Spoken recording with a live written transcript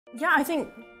Yeah, I think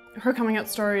her coming out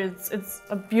story it's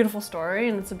a beautiful story,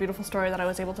 and it's a beautiful story that I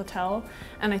was able to tell.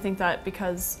 And I think that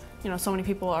because, you know, so many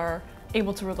people are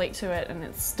able to relate to it, and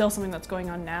it's still something that's going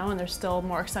on now, and there's still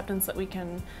more acceptance that we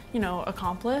can, you know,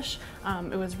 accomplish.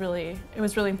 It was really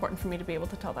important for me to be able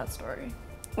to tell that story.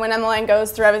 When Emmeline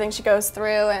goes through everything she goes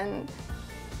through, and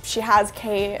she has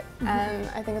Kate, and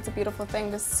I think it's a beautiful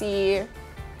thing to see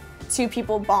two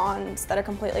people bond that are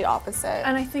completely opposite.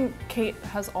 And I think Kate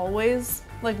has always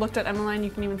looked at Emmeline. You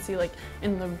can even see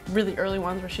in the really early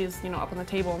ones where she's, you know, up on the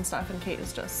table and stuff, and Kate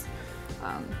is just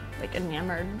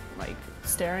enamored,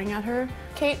 staring at her.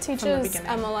 Kate teaches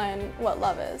Emmeline what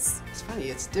love is. It's funny,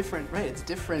 it's different, right? It's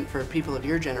different for people of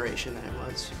your generation than it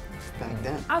was back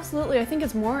then. Absolutely, I think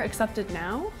it's more accepted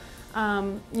now,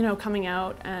 you know, coming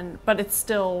out, but it's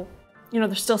still, you know,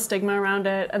 there's still stigma around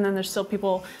it, and then there's still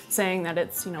people saying that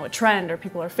it's, you know, a trend, or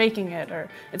people are faking it, or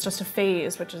it's just a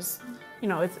phase, which is, you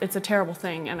know, it's a terrible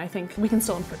thing, and I think we can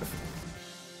still improve.